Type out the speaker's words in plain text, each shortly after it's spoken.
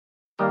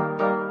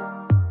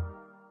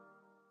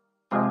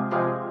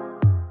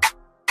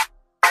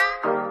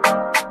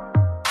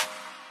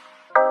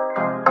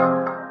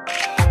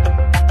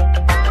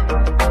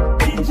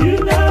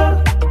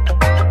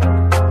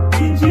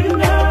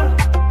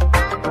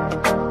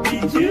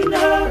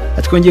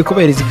twongeye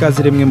kubahereza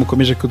ikaze rimwe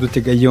mukomeje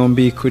kudutega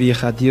yombi kuri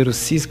Radio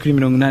Rusizi kuri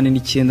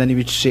 89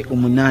 n'ibice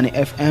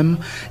 8 FM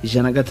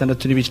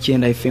 106 n'ibice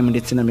 9 FM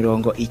ndetse na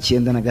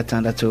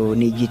 96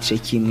 n'igice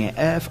kimwe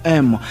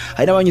FM.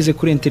 Hari n'abanyuze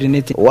kuri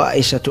internet wa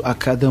eshatu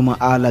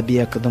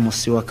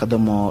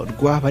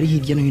academy.rba.co.rwa bari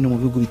hirya no hino mu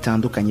bihugu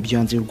bitandukanye byo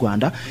hanze y'u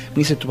Rwanda.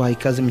 Mwese tubaha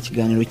ikaze mu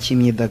kiganiro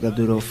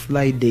cy'imyidagaduro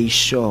Friday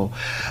Show.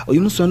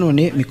 Uyu munsi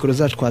none mikoro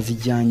zacu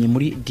twazijyanye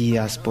muri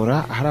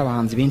diaspora, hari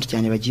abahanzi benshi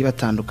cyane bagiye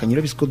batandukanye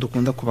urabisiko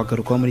dukunda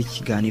kubagaruka muri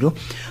kiganiro.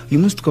 Uyu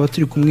munsi tukaba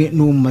turi kumwe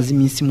n'umumazi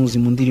iminsi muzi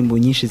mu ndirimbo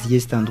nyinshi zigiye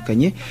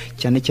zitandukanye,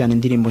 cyane cyane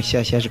indirimbo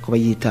nshyashya yaje kuba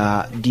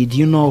yita Did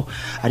You Know,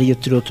 ariyo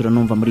turiho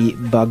turanumva muri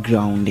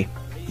background.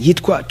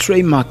 Yitwa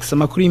Trey Max.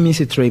 Amakuru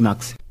y'iminsi Trey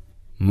Max.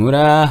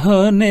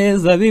 Muraho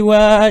neza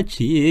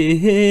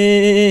biwaciye,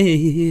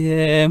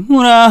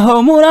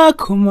 muraho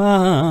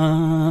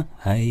murakoma,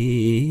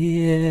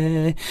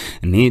 haye,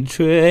 ni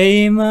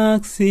Trey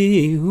Max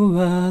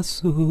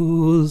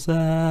ubasuza,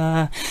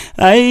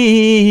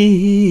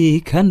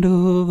 ayi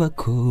kando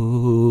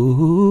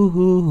bakunda.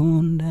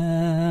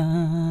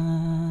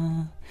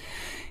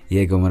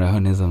 Yego muraho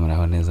neza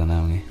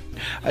namwe.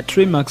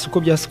 Trey Max uko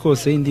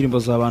byasikose indirimbo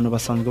z'abantu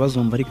basanzwe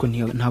bazumva ariko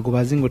ntago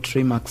bazi ngo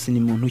Trey Max ni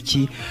muntu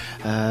ki,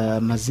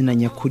 mazina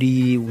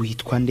nyakuri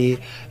witwa nde,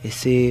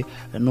 ese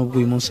nubwo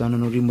uyu munsi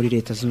hano uri muri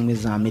leta z'ubumwe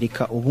za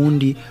Amerika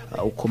ubundi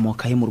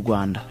ukomoka he mu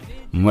Rwanda?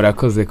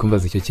 Murakoze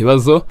kumbaza icyo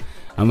kibazo.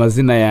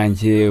 Amazina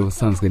yanjye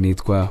usanzwe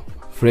nitwa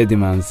Fred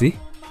Manzi.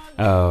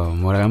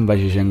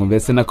 Murambajije ngo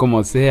mbese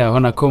nakomotse aho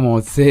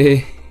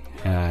nakomotse,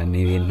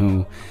 ni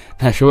ibintu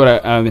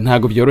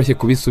ntago byoroshye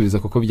kubisubiza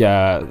kuko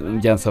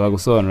byansaba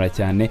gusobanura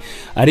cyane,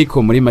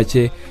 ariko muri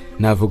make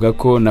navuga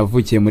ko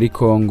navukiye muri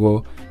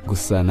Congo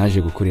gusa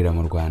naje gukurira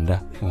mu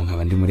Rwanda. Ubu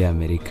nkaba ndi muri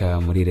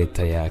Amerika muri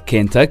leta ya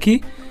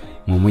Kentucky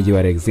mu mujyi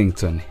wa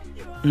Lexington.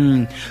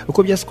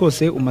 Uko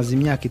byasikose umaze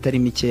imyaka itari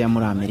mike ya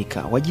muri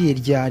Amerika. Wagiye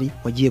ryari?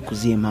 Wagiye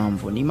kuziye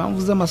impamvu? Ni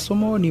impamvu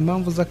z'amasomo, ni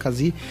impamvu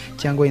z'akazi,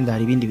 cyangwa wenda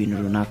hari ibindi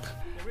bintu runaka?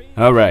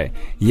 Alright.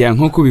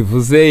 Nkuko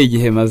bivuze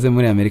igihe maze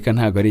muri Amerika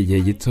ntago ari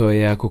igihe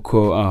gitoya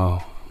kuko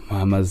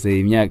hamaze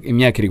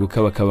imyaka iri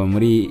gukabakaba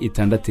muri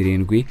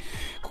 6-7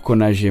 kuko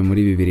naje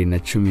muri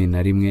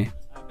 2011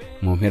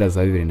 mu mpera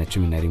za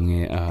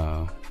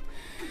 2011.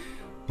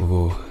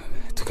 Ubu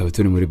tukaba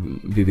turi muri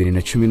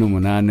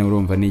 2018,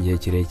 urumva ni igihe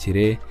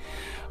kirekire.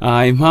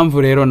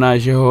 Impamvu rero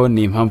najeho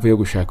ni impamvu yo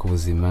gushaka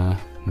ubuzima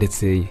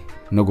ndetse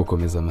no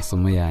gukomeza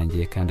amasomo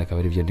yanjye, kandi akaba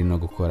ari byo ndi no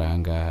gukora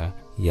hanga.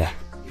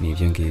 Ni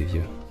ibyo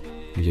ngibyo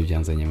nibyo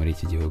byanzanye muri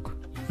iki gihugu.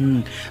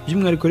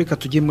 By'umwihariko reka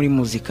tujye muri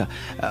muzika.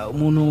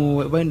 Umuntu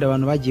wenda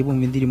abantu bagiye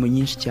bumva indirimbo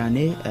nyinshi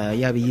cyane,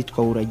 yaba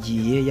yitwa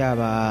Uragiye,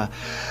 yaba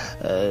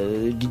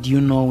Did You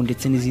Know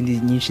ndetse n'izindi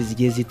nyinshi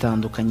zigiye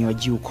zitandukanye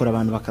wagiye ukora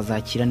abantu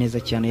bakazakira neza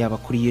cyane, yaba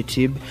kuri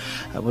YouTube.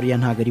 Buriya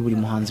ntago ari buri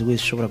muhanzi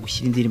wese ushobora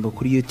gushyira indirimbo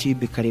kuri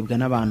YouTube ikarebwa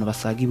n'abantu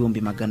basaga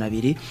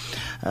 200,000.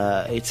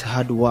 It's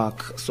hard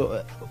work. So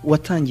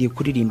watangiye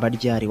kuririmba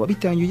ryari?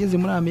 Wabitangiye ugeze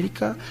muri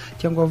Amerika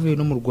cyangwa wavuye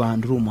no mu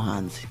Rwanda uri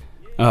umuhanzi?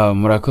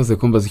 Murakoze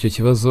kumbaza icyo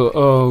kibazo.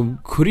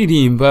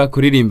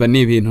 Kuririmba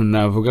ni ibintu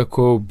navuga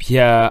ko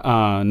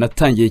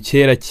natangiye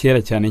kera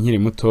cyane nkiri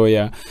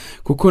mutoya,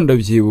 kuko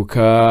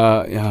ndabyibuka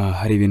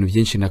hari ibintu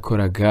byinshi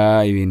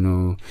nakoraga,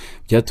 ibintu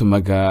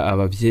byatumaga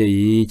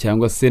ababyeyi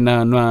cyangwa se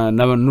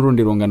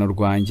n'urundi rungano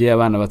rwanjye,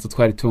 abana bato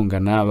twari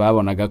tungana,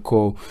 babonaga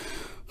ko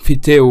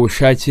mfite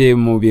ubushake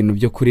mu bintu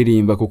byo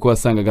kuririmba, kuko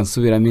wasangaga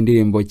nsubiramo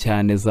indirimbo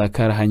cyane za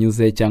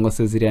Karahanyuze cyangwa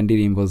se ziriya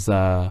ndirimbo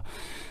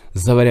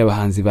z'abariya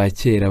bahanzi ba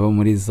kera bo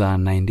muri za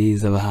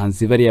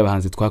 90s, bariya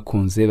bahanzi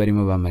twakunze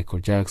barimo ba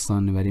Michael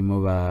Jackson, barimo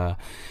ba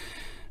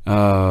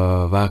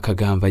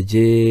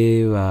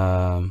Kagambage,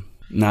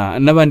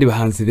 n'abandi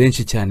bahanzi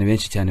benshi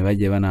cyane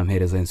bagiye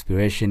banampereza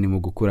inspiration mu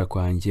gukura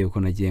kwanjye. Uko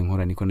nagiye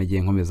nkora niko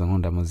nagiye nkomeza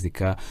nkunda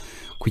muzika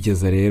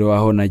kugeza rero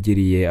aho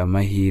nagiriye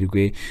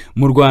amahirwe.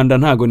 Mu Rwanda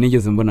ntago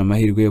nigeze mbona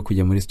amahirwe yo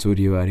kujya muri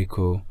studio,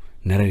 ariko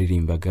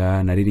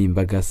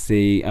naririmbaga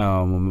se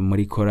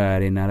muri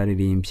korale,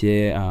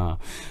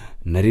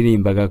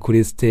 naririmbaga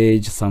kuri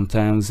stage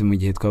sometimes mu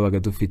gihe twabaga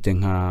dufite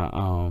nka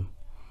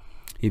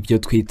ibyo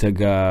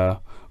twitaga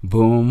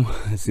boom.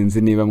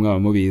 Sinzi niba mwaba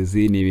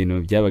mubizi, ni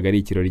ibintu byabaga ari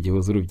ikirori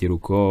gihuza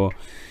urubyiruko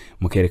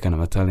mukerekana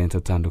amatalent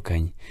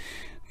atandukanye.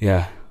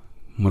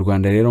 Mu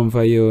Rwanda rero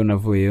mvayo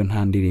navuyeyo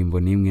nta ndirimbo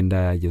nimwe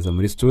ndageza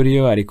muri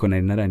studio, ariko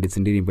nari naranditse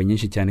indirimbo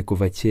nyinshi cyane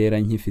kuva kera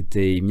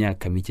nkifite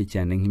imyaka mike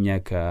cyane,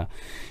 nk'imyaka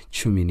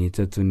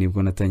 13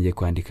 nibwo natangiye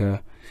kwandika.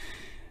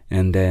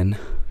 And then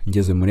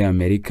ngeze muri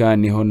Amerika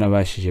niho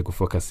nabashije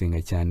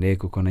gufocusinga cyane,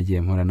 kuko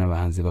nagiye mpora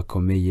n'abahanzi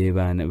bakomeye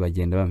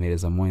bagenda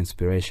bampereza mo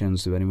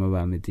inspirations, barimo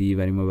ba Meddy,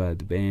 barimo ba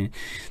Ben,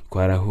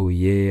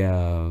 twarahuye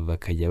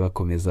bakajya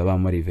bakomeza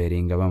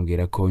bamoriveringa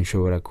bambwira ko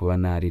nshobora kuba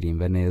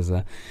naririmba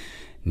neza.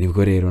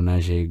 Nibwo rero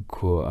naje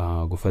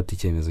gufata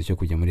icyemezo cyo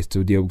kujya muri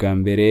studio bwa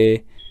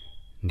mbere,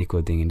 ndi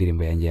coding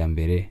indirimbo yanjye ya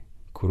mbere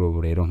kuri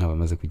ubu rero nkaba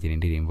maze kugira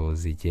indirimbo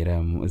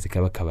zigera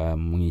zikaba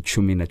mu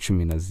 10 na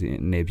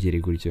 12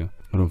 gutyo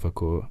murumva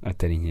ko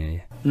atari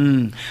nkeya.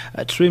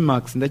 Trey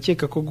Max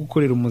ndakeka ko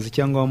gukorera umuziki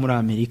cyangwa muri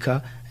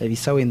Amerika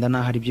bisa wenda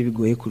na hari byo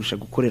bigoye kurusha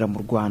gukorera mu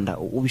Rwanda.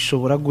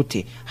 Ubishobora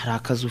gute? Hari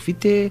akazi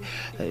ufite,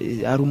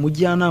 ari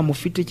umujyanama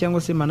ufite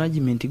cyangwa se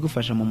management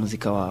igufasha mu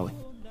muzika wawe?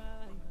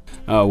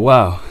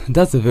 Wow,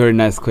 that's a very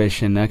nice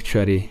question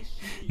actually.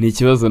 Ni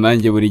ikibazo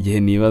nanjye buri gihe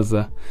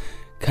nibaza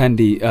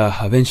kandi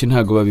abenshi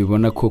ntago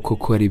babibona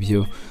ko ari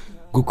byo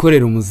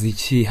gukorera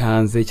umuziki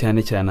hanze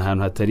cyane cyane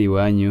ahantu hatari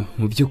iwanyu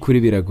mu by'ukuri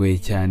biragoye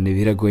cyane,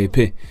 biragoye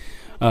pe.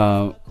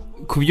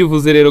 Kubyo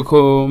uvuze rero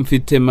ko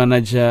mfite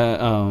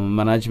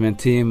management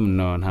team,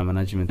 no nta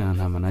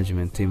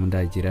management team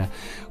ndagira,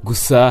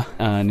 gusa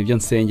nibyo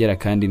nsengera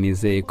kandi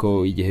nizeye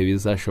ko igihe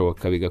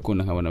bizashoboka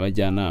bigakunda nkabona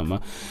abajyanama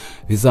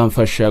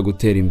bizamfasha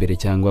gutera imbere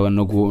cyangwa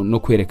no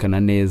kwerekana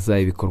neza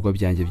ibikorwa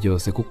byanjye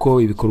byose,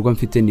 kuko ibikorwa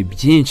mfite ni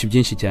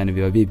byinshi cyane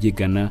biba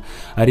bibyigana,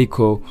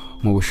 ariko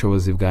mu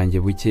bushobozi bwanjye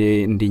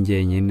buke ndi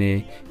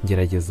njyenyine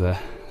ngerageza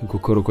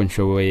gukora uko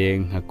nshoboye,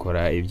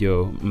 nkakora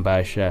ibyo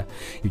mbasha,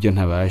 ibyo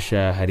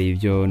ntabasha hari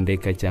ibyo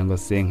ndeka cyangwa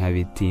se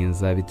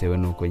nkabitinza bitewe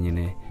nuko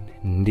nyine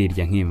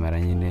ndirya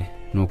nkimara nyine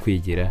no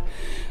kwigira.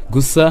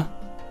 Gusa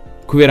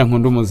kubera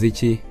nkunda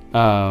umuziki,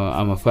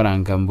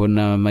 amafaranga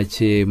mbona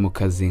make mu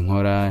kazi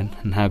nkora,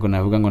 ntago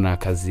navuga ngo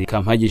nakazi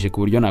kampagije ku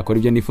buryo nakora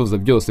ibyo nifuza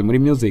byose muri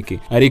music,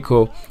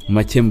 ariko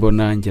make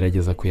mbona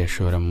ngerageza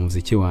kuyashora mu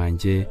muziki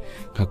wanjye,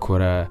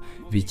 nkakora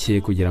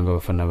bike kugira ngo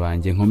abafana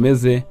banjye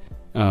nkomeze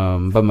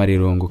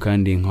mbamarirongo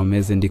kandi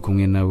nkomeze ndi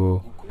kumwe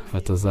nabo,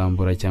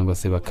 batazambura cyangwa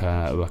se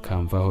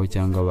bakamvaho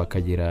cyangwa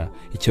bakagira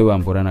icyo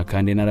bamburana,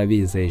 kandi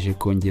narabizeje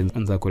ko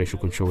nzakoresha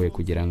uko nshoboye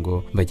kugira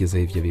ngo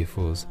mbagezeho ibyo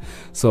bifuza.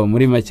 So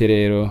muri make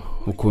rero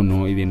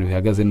ukuntu ibintu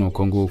bihagaze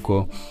nuko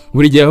nguko,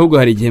 buri gihe ahubwo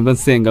hari igihe mba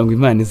nsenga ngo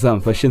Imana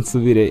izamfashe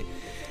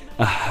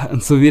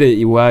nsubire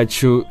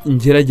iwacu,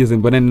 ngerageze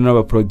mbonane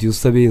n'aba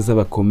producer beza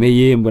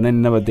bakomeye, mbonane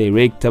n'aba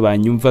director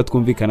banyumva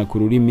twumvikana ku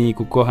rurimi,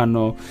 kuko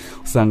hano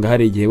usanga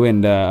hari igihe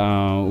wenda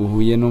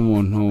uhuye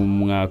n'umuntu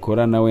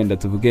mwakorana wenda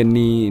tuvuge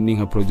ni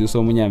nka producer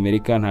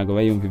w'umunyamerika, ntago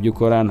bayumva ibyo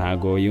ukora,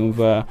 ntago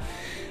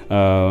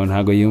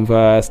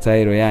yumva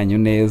style yanyu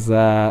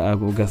neza,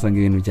 ugasanga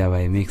ibintu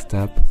byabaye mixed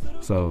up.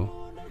 So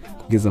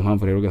kubwizo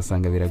mpamvu rero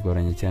ugasanga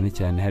biragoranye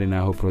cyane hari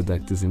naho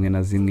product zimwe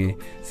na zimwe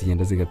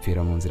zigenda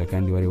zigapfira mu nzira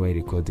kandi wari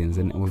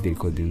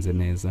recordinze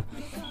neza.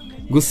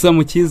 Gusa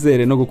mu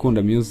cyizere no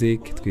gukunda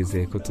music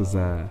twizeye ko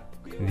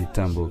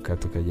tuzabitambuka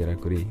tukagera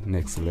kuri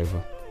next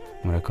level.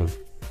 Murakoze.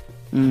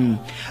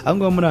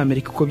 Aho muri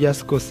Amerika uko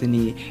byasi kose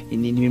ni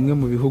bimwe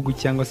mu bihugu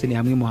cyangwa se ni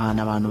hamwe mu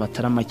hana abantu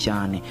batarama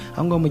cyane.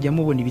 Aho mujya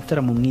mubona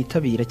ibitaramo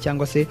mwitabira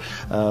cyangwa se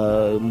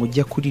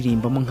mujya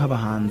kuririmbamo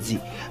nk'abahanzi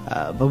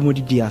bo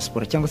muri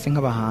diaspora cyangwa se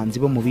nk'abahanzi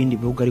bo mu bindi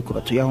bihugu ariko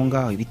batuye aho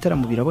ngaho,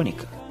 ibitaramo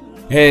biraboneka?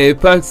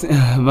 Pax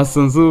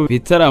Masunzu,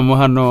 ibitaramo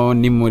hano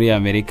ni muri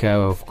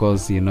Amerika, of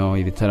course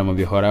ibitaramo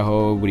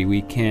bihoraho buri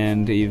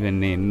weekend,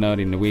 even not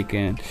in the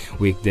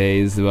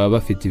weekdays baba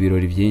bafite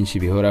ibirori byinshi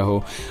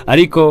bihoraho,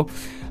 ariko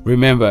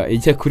remember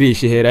icya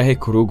kurisha hera he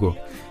ku rugo.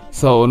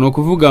 So no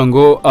kuvuga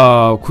ngo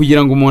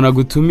kugira ngo umuntu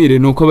agutumire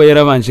nuko aba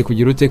yarabanje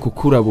kugira ute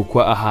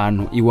kukurabukwa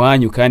ahantu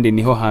iwanyu, kandi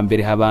niho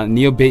hambere haba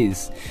niyo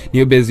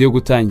base yo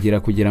gutangira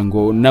kugira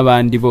ngo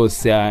nabandi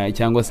bose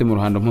cyangwa se mu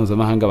ruhando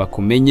mpuzamahanga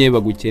bakumenye,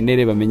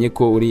 bagukenere, bamenye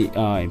ko uri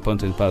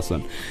important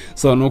person.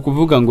 So no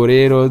kuvuga ngo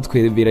rero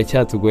twe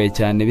biracyatugoye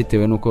cyane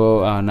bitewe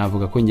nuko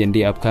navuga ko nge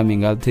ndi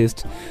upcoming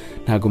artist,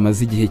 ntago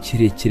maze igihe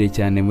kirekire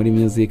cyane muri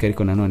music,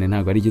 ariko nanone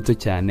ntago ari gito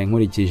cyane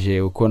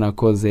nkurikije uko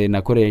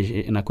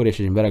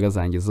nakoresheje imbaraga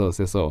zanjye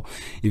zose. So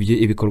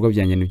ibikorwa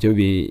byanjye nibyo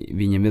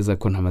binyemeza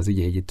ko ntamaze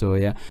igihe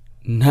gitoya.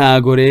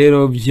 Ntago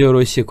rero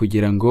byoroshye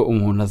kugira ngo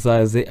umuntu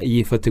azaze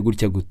yifate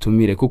gutya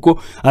gutumire, kuko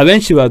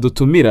abenshi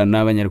badutumira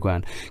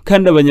n'abanyarwanda,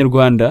 kandi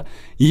abanyarwanda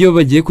iyo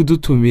bagiye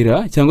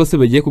kudutumira cyangwa se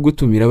bagiye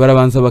kugutumira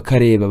barabanza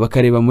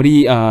bakareba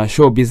muri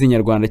showbiz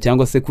nyarwanda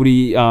cyangwa se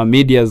kuri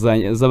media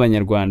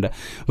z'abanyarwanda,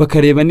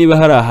 bakareba niba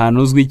hari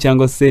ahantu uzwi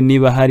cyangwa se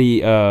niba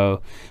hari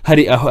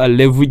aho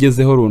level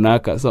ugezeho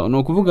runaka. So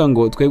no kuvuga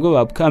ngo twebwe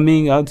ba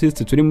upcoming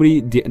artists turi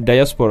muri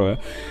diaspora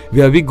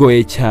biba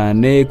bigoye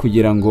cyane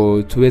kugira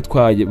ngo tube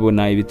twabona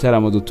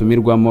ibitaramo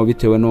dutumirwamo,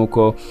 bitewe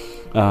nuko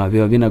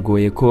biba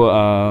binagoye ko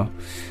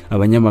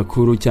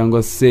abanyamakuru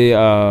cyangwa se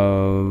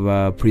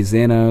ba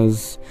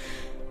presenters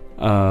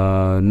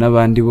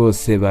n'abandi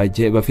bose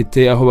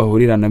bafite aho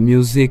bahurira na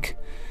music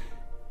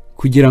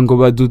kugira ngo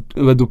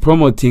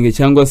badu-promoting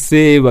cyangwa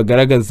se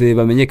bagaragaze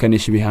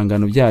bamenyekanisha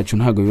ibihangano byacu.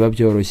 Ntago biba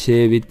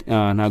byoroshye,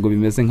 ntago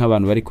bimeze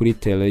nk'abantu bari kuri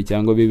tele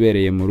cyangwa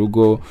bibereye mu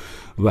rugo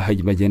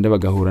bagenda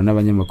bagahura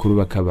n'abanyamakuru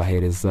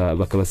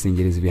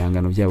bakabasingiriza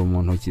ibihangano byabo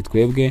mu ntoki.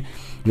 Twebwe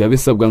biba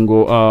bisabwa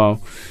ngo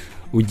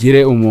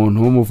ugire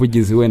umuntu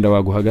w'umuvugizi wenda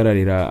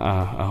waguhagararira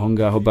aho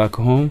ngaho back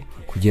home,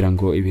 kugira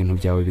ngo ibintu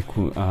byawe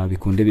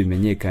bikunde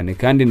bimenyekane.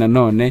 Kandi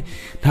nanone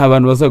nta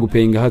bantu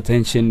bazagupayinga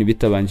attention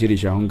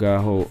bitabanjirije aho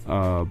ngaho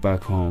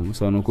back home.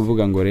 So no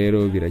kuvuga ngo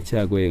rero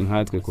biracyagoye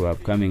nkatwe ku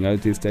upcoming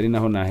artist, ari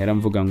naho nahera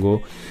mvuga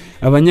ngo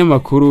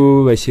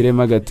abanyamakuru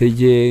bashyiremo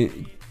agatege,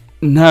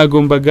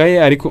 ntago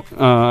mbagaye,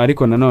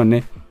 ariko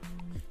nanone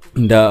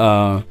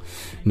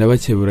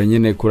ndabakebura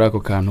nyine kuri ako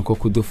kantu ko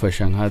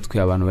kudufasha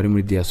nkatwe abantu bari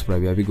muri diaspora.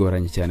 Biba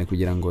bigoranye cyane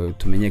kugira ngo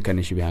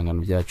tumenyekanishe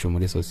ibihangano byacu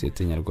muri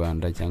societe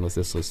nyarwanda cyangwa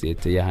se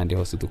societe y'ahandi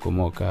hose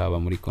dukomoka, haba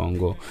muri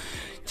Congo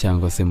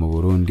cyangwa se mu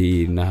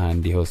Burundi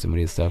n'ahandi hose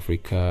muri East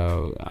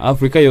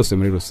Africa yose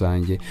muri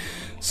rusange.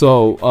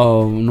 So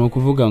no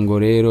kuvuga ngo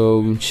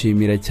rero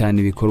nshimira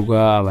cyane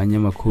ibikorwa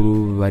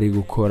abanyamakuru bari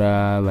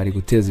gukora, bari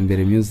guteza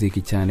imbere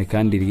music cyane,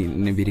 kandi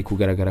biri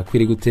kugaragara ko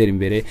iri gutera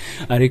imbere,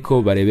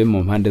 ariko barebe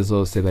mu mpande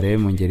zose, barebe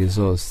mu ngeri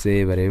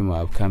zose, barebe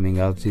mu upcoming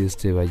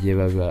artist, bagiye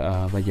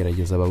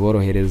bagerageza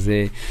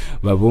baborohereze,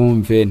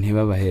 babumve,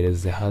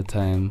 ntibabahereze hard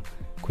time,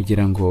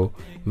 kugira ngo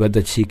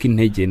badacika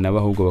intege nabo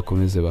ahubwo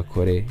bakomeze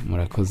bakore.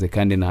 Murakoze,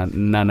 kandi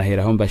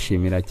nanaheraho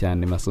mbashimira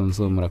cyane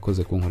Masonzo,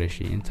 murakoze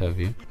kunkoresha iyi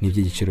interview,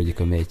 n'iby'igiciro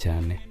gikomeye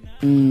cyane.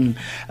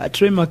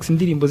 Trey Max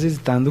indirimbo ze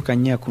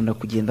zitandukanye akunda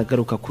kugenda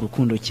agaruka ku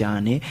rukundo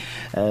cyane.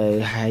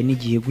 Hari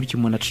n'igihe gutyo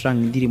umuntu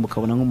acuranga indirimbo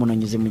ukabona nk'umuntu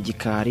anyuze mu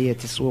gikari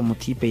ati si uwo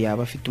mutipe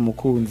yaba afite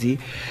umukunzi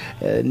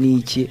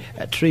n'iki.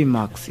 Trey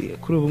Max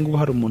kuri ubu ngubu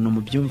hari umuntu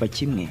mu byumva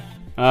kimwe?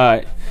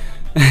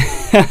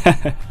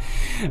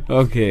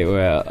 Okay,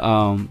 well,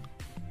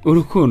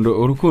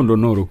 urukundo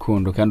ni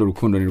urukundo, kandi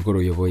urukundo ni rwo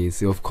ruyoboye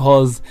isi. Of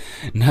course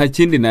nta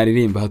kindi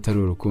naririmba hatari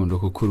urukundo,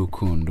 kuko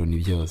urukundo ni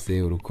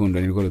byose.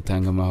 Urukundo ni rwo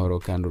rutanga amahoro,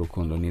 kandi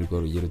urukundo ni rwo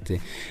rugira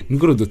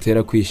nirwo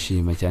rudutera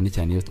kwishima, cyane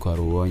cyane iyo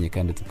twarubonye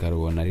kandi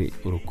tukarubona ari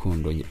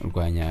urukundo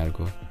rwa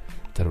nyarwo,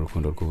 atari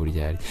urukundo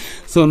rw'uburyarya.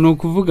 So ni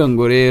ukuvuga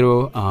ngo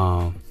rero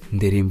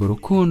ndirimba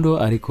urukundo,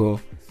 ariko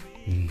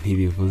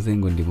ntibivuze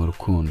ngo ndi mu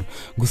rukundo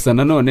gusa.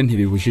 Nanone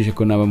ntibibujije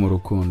ko naba mu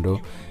rukundo,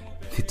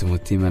 mfite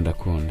umutima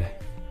ndakunda.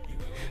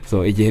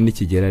 So igihe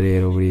nikigera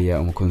rero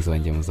buriya umukunzi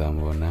wanjye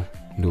muzamubona,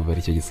 ndumva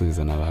aricyo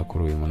gisubizo nabaha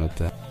kuri uyu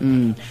munota.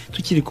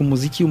 Tukiri ku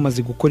muziki,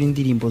 umaze gukora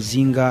indirimbo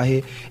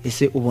zingahe?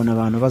 Ese ubona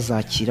abantu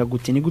bazakira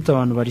gute? Ni gute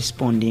abantu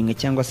barespondinga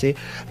cyangwa se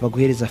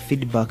baguhereza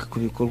feedback ku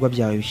bikorwa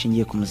byawe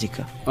bishingiye ku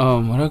muzika?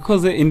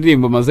 Murakoze.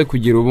 Indirimbo maze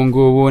kugira ubu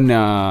ngubu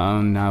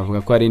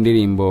navuga ko ari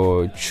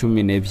indirimbo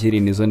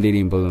 12 nizo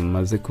ndirimbo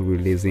maze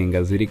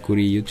kureleasinga ziri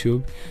kuri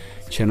YouTube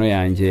channel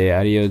yanjye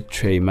ariyo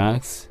Trey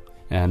Max.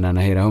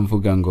 Nanaheraho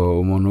mvuga ngo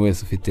umuntu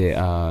wese ufite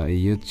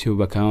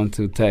YouTube account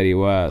utari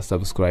wa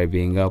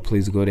subscribing,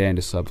 please go there and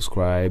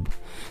subscribe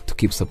to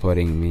keep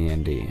supporting me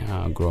and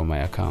grow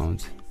my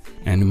account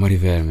and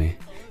motivate me.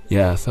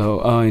 Yeah,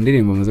 so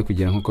indirimbo maze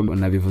kugira nkuko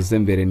nabivuze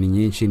mbere ni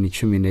nyinshi, ni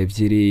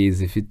 12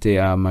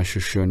 zifite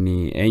amashusho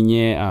ni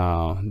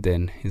 4,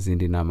 then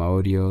izindi na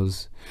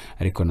audios,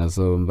 ariko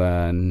nazo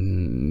mba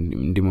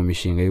ndi mu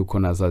mishinga yuko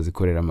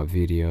nazazikorera ama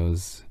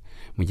videos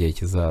mu gihe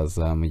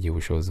kizaza, mu gihe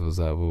ubushobozi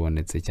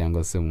buzabubonetse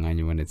cyangwa se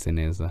umwanya ubonetse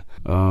neza.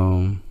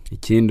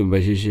 Ikindi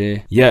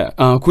mbajije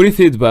kuri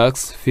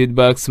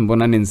feedbacks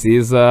mbona ni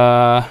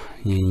nziza,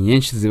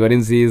 nyinshi ziba ari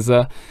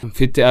nziza.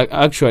 Mfite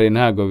actually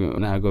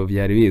ntago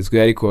byari bizwi,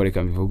 ariko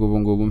reka mbivuga ubu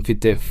ngubu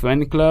mfite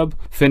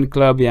fan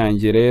club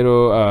yanjye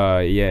rero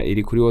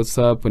iri kuri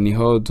WhatsApp.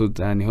 niho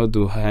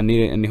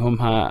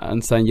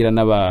nsangira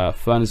n'aba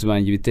fans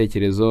banjye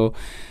ibitekerezo,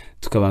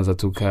 tukabanza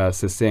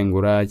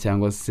tukasesengura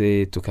cyangwa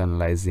se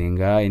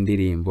tukanalizinga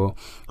indirimbo.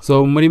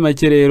 So muri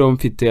make rero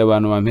mfite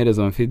abantu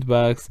bampereza ama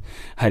feedbacks,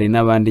 hari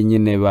n'abandi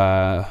nyine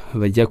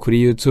bajya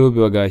kuri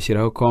YouTube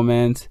bagashyiraho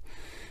comment.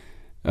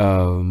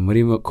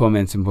 Muri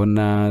comments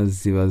mbona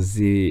ziba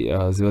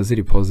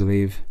ziri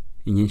positive,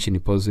 inyinshi ni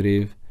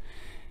positive.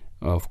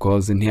 Of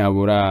course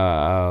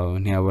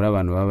ntiyabura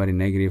abantu baba bari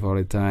negative all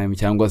the time,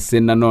 cyangwa se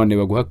nanone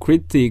baguha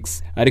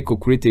critics, ariko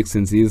critics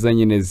nziza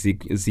nyine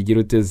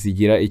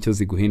zigira icyo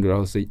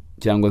ziguhinduraho se,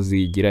 cyangwa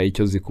zigira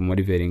icyo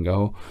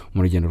zikumoriveringaho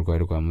mu rugendo rwawe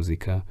rwa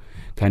muzika.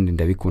 Kandi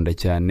ndabikunda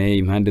cyane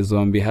impande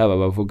zombi, haba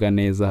bavuga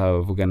neza haba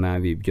bavuga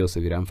nabi, byose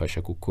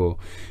biramfasha kuko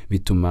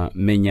bituma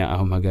menya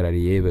aho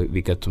mpagarariye,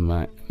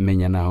 bigatuma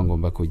menya naho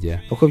ngomba kujya.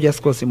 Uko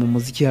byaswose mu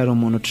muziki hari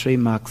umuntu Trey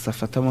Max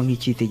afatamo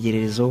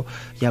nk'icyitegererezo,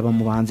 yaba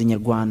mu bahanzi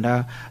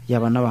nyarwanda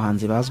yaba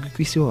n'abahanzi bazwi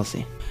ku isi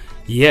hose?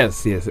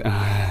 Yes.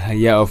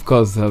 Yeah, of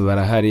course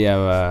barahari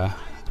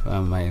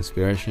my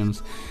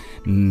inspirations.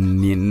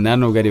 Ni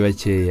nanubwo ari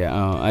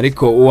bakeya,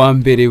 ariko uwa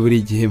mbere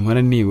buri gihe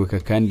mpora nibuka,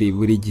 kandi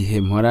buri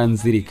gihe mpora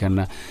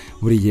nzirikana,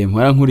 buri gihe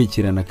mpora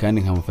nkurikirana,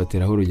 kandi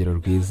nkamufatiraho urugero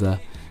rwiza,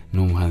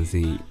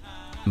 n'umuhanzi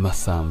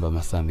Masamba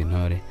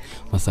Intore.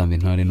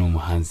 Ni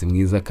umuhanzi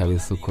mwiza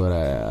kabisa,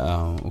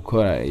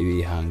 ukora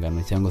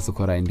ibihangano cyangwa se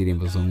ukora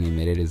indirimbo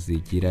z'umwimerere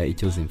zigira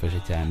icyo zimfasha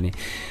cyane.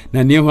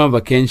 Na niyo mpamvu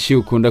akenshi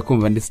ukunda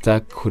kumva ndi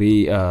stuck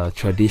kuri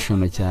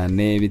traditional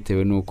cyane,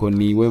 bitewe nuko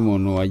niwe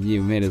muntu wagiye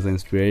umereza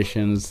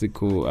inspirations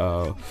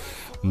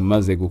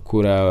maze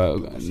gukura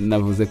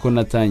navuze ko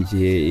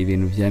natangiye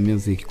ibintu bya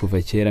music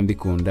kuva kera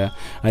mbikunda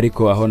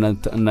ariko aho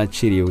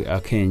naciriwe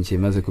akenge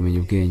maze kumenya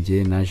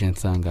ubwenge naje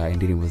nsanga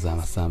indirimbo za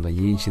masamba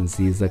nyinshi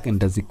nziza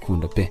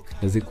ndazikunda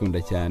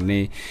ndazikunda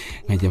cyane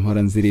nkajya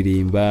mpora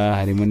nziririmba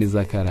harimo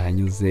n'izakara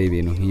hanyuze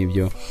ibintu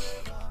nk'ibyo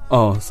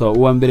so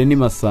uwa mbere ni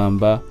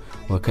masamba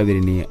uwa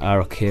kabiri ni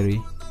R.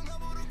 Kelly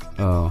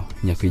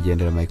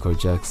nyakwigendera Michael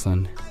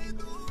Jackson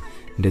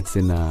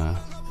ndetse na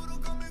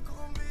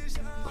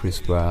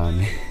Chris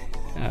Brown.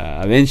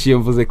 Abenshi iyo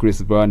mvuze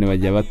Chris Brown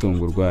bajya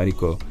batungurwa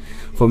ariko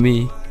for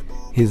me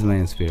he's my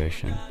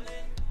inspiration.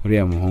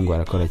 Uriya muhungu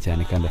arakora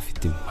cyane kandi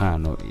afite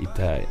impano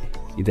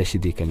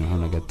idashidikanywa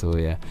na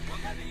gatoya.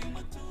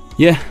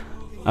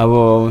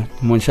 Abo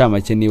mu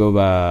ncamake nibo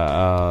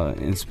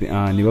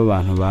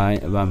bantu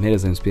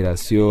bampereza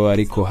inspiration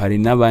ariko hari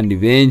n'abandi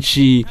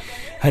benshi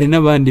hari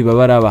n'abandi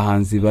baba ari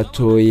abahanzi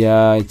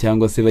batoya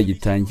cyangwa se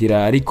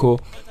bagitangira ariko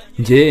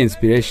nje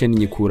inspiration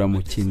nyikura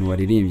mu kintu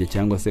waririmbye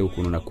cyangwa se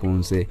ukuntu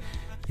nakunze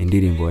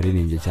indirimbo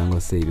waririmbye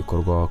cyangwa se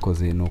ibikorwa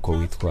wakoze nuko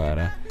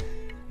witwara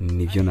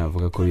nibyo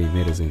navuga ko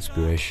bimereza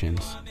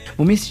inspirations.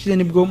 Mu minsi ishize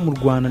nibwo mu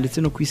Rwanda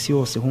ndetse no ku isi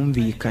yose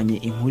humvikanye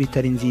inkuru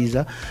itari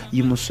nziza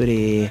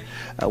y'umusore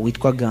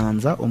witwa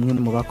Ganza umwe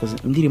mu bakoze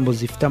indirimbo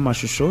zifite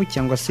amashusho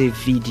cyangwa se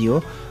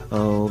video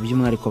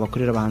by'umwihariko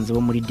bakorera abahanzi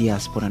bo muri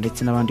diaspora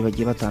ndetse n'abandi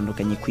bagiye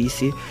batandukanye ku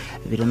isi.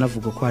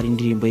 Biranavuga ko hari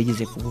indirimbo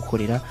yigeze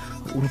kugukorera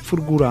urupfu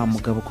rw'ura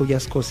mugabo ko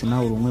byase kose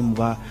nawe rumwe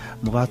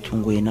mu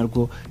batunguye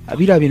narwo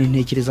biriya bintu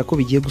ntekereza ko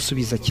bigiye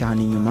gusubiza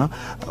cyane inyuma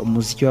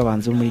umuziki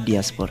w'abahanzi bo muri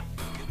diaspora.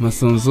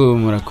 Masunzu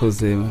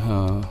murakoze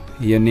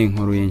iyo ni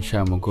inkuru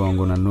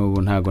y'incamugongo na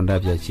n'ubu ntago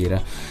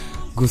ndabyakira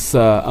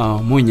gusa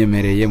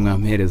munyemereye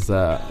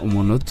mwampereza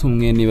umunota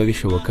umwe niba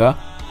bishoboka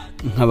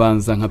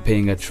nkabanza nka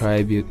paying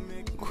tribe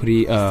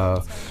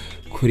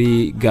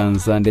kuri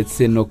Ganza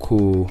ndetse no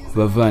ku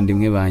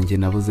bavandimwe banjye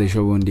nabuze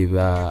ejo bundi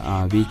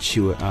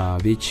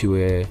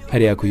biciwe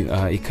hariya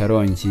i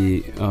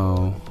Karongi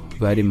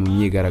bari mu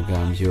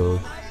myigaragambyo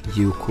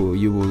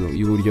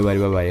y'uburyo bari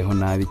babayeho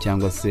nabi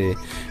cyangwa se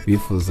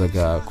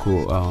bifuzaga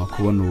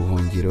kubona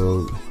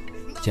ubuhungiro.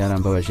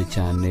 Byarambabaje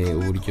cyane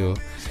uburyo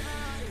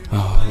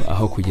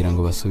aho kugira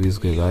ngo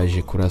basubizwe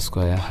baje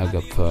kuraswa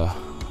hagapfa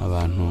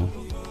abantu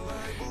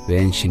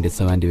benshi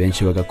ndetse abandi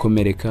benshi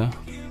bagakomereka.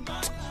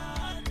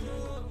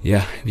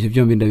 Ibyo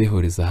byombi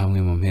ndabihuriza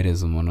hamwe mu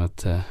mpereza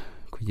umunota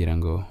kugira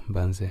ngo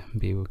mbanze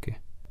mbibuke.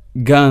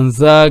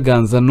 Ganza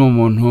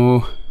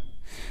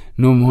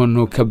ni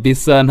umuntu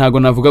kabisa ntago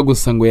navuga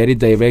gusa ngo yari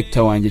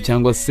director wanjye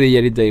cyangwa se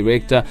yari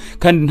director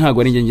kandi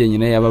ntago ari njye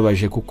nyine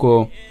yababaje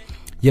kuko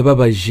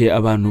yababaje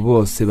abantu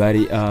bose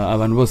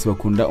abantu bose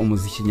bakunda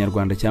umuziki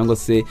nyarwanda cyangwa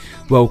se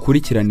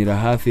bawukurikiranira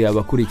hafi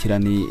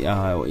abakurikirani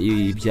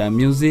ibya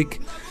music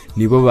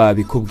nibo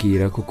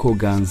babikubwira kuko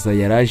Ganza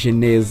yaraje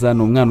neza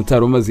ni umwana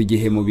utari umaze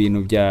igihe mu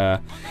bintu bya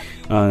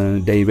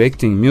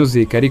directing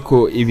music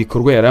ariko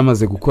ibikorwa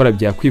yaramaze gukora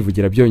bya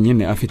kwivugira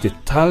byonyine afite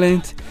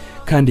talent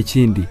kandi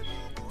ikindi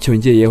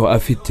cyongeyeho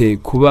afite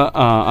kuba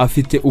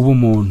afite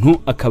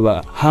ubumuntu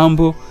akaba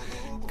humble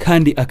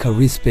kandi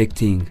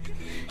respecting.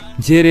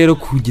 Nje rero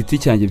ku giti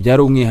cyanjye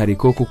byari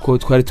umwihariko kuko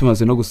twari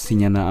tumaze no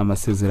gusinyana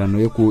amasezerano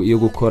yo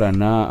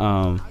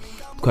gukorana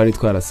twari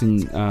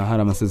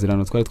hari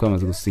amasezerano twari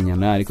twamaze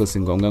gusinyana ariko si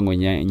ngombwa ngo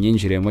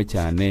nyinjiremo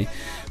cyane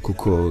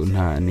kuko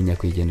ni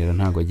nyakwigendera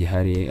ntago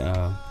gihari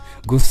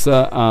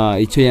gusa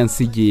icyo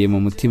yansigiye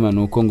mu mutima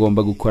nuko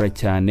ngomba gukora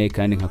cyane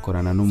kandi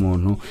nkakorana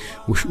n'umuntu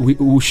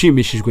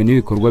ushimishijwe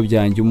n'ibikorwa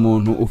byanjye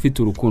umuntu ufite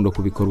urukundo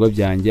ku bikorwa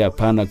byanjye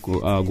apana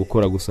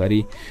gukora gusa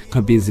ari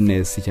nka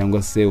business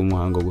cyangwa se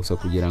umuhango gusa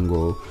kugira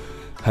ngo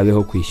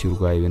habeho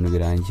kwishyurwa ibintu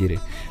birangire.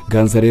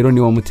 Ganza rero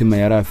niwo mutima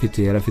yari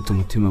afite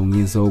umutima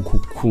mwiza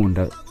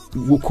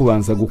wo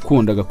kubanza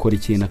gukunda agakora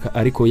ikintu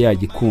ariko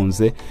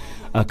yagikunze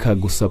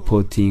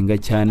akagusapotinga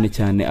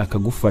cyane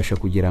akagufasha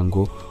kugira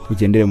ngo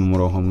ugendere mu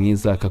murongo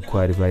mwiza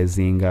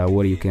akakwadvisinga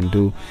what you can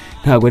do.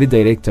 Ntabwo ari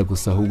director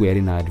gusa ahubwo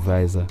yari na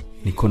advisor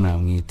niko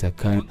namwita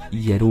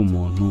yari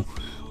umuntu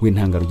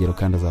w'intangarugero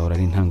kandi azahora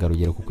ari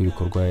intangarugero kuko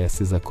ibikorwa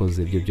yasize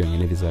akoze byo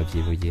byonyine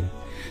bizabyivugira.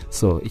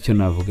 So icyo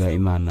navuga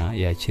Imana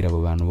yakira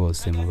abo bantu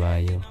bose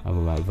mubayo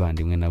abo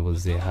bavandimwe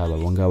nabuze haba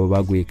abo ngabo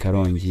baguye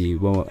Karongi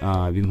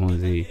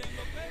b'impunzi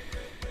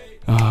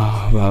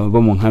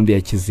bo mu nkambi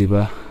ya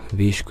Kiziba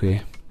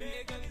bishwe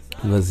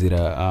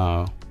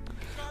bazira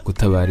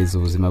gutabariza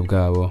ubuzima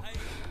bwabo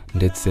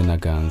ndetse na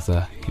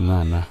Ganza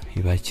Imana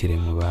ibakire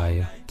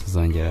mubayo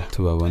tuzongera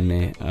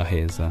tubabone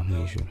aheza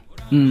mu ijuru.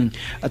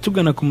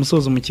 Atugana ku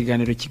musozo mu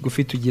kiganiro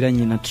kigufi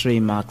tugiranye na Trey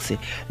Max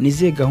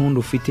niziye gahunda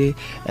ufite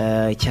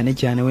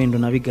cyane wenda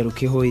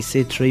nabigarukeho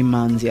ese Trey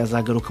Max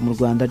azagaruka mu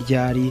Rwanda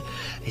ryari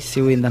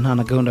ese wenda nta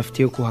na gahunda afite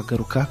yo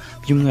kuhagaruka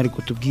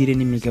by'umwihariko tubwire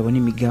n'imigabo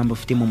n'imigambo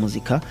ufite mu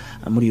muzika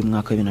muri uyu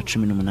mwaka wa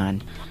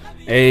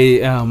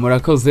 2018.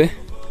 Murakoze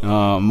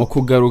mu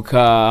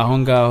kugaruka aho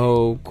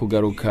ngaho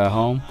kugaruka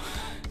home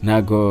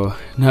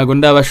ntago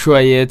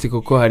ndabashuwa yet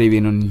kuko hari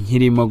ibintu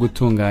nkirimo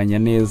gutunganya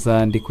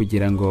neza ndi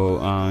kugira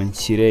ngo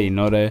nshyire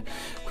inore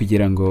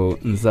kugira ngo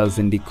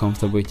nzaze ndi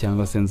comfortable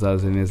cyangwa se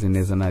nzaze meze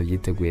neza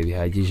nabyiteguye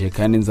bihagije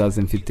kandi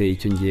nzaze mfite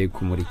icyo ngiye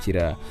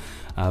kumurikira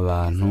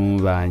abantu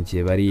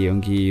banjye bari iyo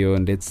ngiyo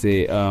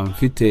ndetse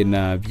mfite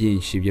na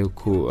byinshi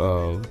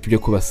byo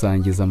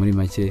kubasangiza muri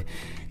make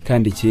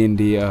kandi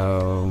ikindi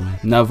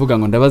navuga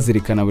ngo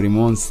ndabazirikana buri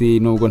munsi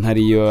nubwo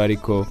ntariyo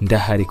ariko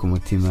ndahari ku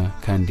mutima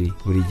kandi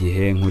buri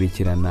gihe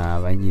nkurikirana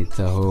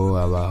abanyitaho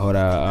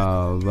abahora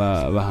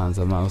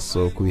bahanze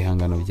amaso ku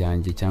bihangano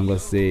byanjye cyangwa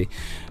se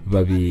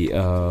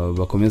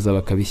bakomeza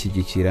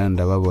bakabishyigikira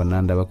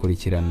ndababona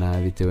ndabakurikirana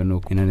bitewe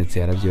n'uko interineti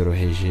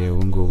yarabyoroheje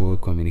ubu ngubu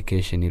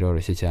communication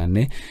iroroshye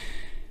cyane.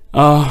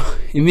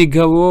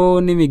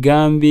 Imigabo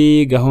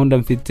n'imigambi gahunda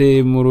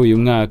mfite muri uyu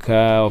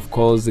mwaka, of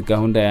course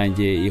gahunda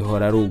yanjye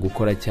ihora ari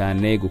ugukora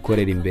cyane,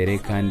 gukorera imbere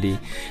kandi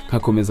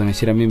nkakomeza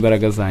nkashyiramo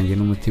imbaraga zanjye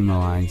n'umutima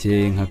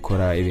wanjye,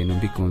 nkakora ibintu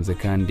mbikunze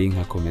kandi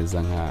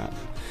nkakomeza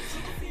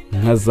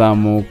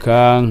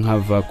nkazamuka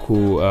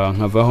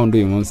nkavaho ndi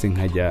uyu munsi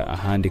nkajya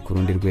ahandi ku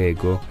rundi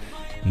rwego.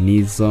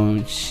 Nizo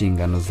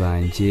nshingano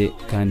zanjye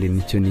kandi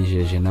nicyo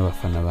nijeje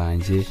n'abafana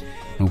banjye,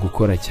 no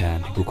gukora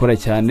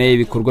cyane.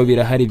 Ibikorwa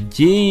birahari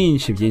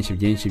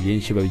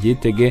byinshi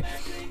babyitege.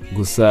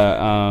 Gusa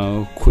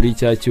kuri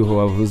cya cyuho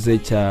wavuze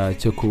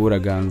cyo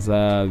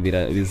kuburaganza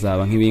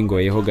bizaba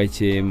nk'ibingoyeho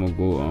gake mu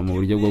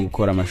buryo bwo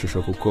gukora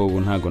amashusho kuko ubu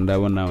ntago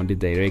ndabona undi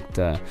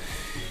director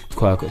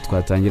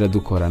twatangira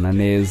dukorana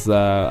neza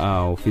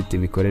ufite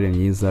imikorere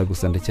myiza.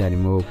 Gusa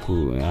ndacyarimo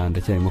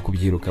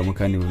kubyirukamo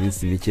kandi mu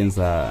minsi mike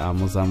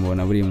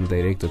muzamubona buri mu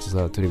director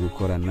tuzaba turi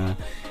gukorana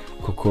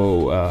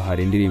kuko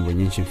hari indirimbo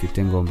nyinshi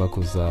mfite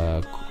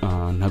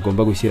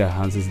ntagomba gushyira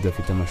hanze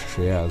zidafite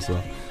amashusho yazo,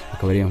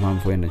 akaba ariyo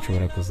mpamvu wenda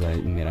nshobora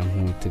kuzamera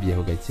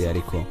nk'utebyeho gake,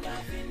 ariko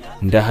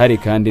ndahari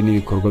kandi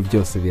n'ibikorwa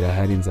byose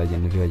birahari,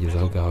 nzagenda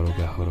bibagezaho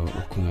gahoro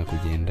uko umwaka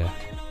ugenda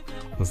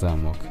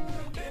uzamuka.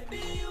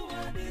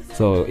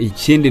 So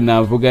ikindi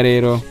navuga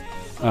rero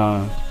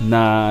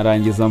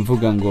narangiza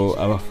mvuga ngo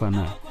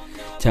abafana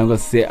cyangwa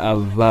se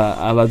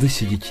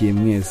abadushyigikiye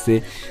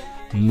mwese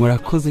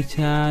murakoze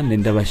cyane,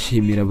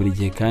 ndabashimira buri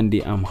gihe kandi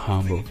I'm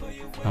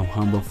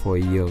humble for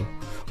you,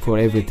 for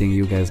everything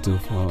you guys do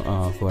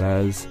for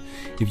us.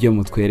 Ibyo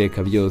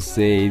mutwereka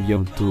byose,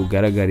 ibyo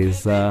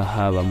tugaragariza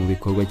haba mu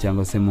bikorwa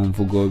cyangwa se mu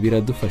mvugo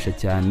biradufasha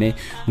cyane.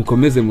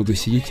 Mukomeze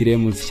mushyigikire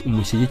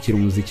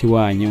umuziki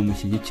wanyu,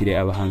 mushyigikire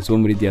abahanzi bo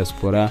muri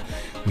diaspora,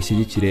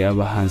 mushyigikire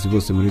abahanzi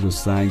bose muri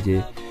rusange,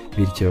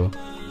 bityo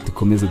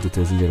dukomeze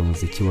duteze imbere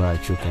umuziki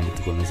wacu kandi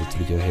dukomeze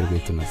turyoherwe,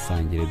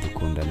 tunasangire,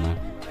 dukundana,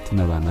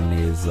 tunabana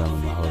neza mu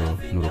mahoro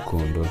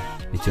n'urukundo.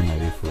 Nicyo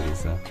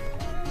nabifuriza.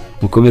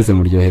 Mukomeze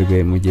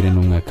muryoherwe, mugire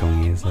n'umwaka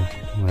mwiza.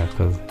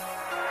 Murakoze.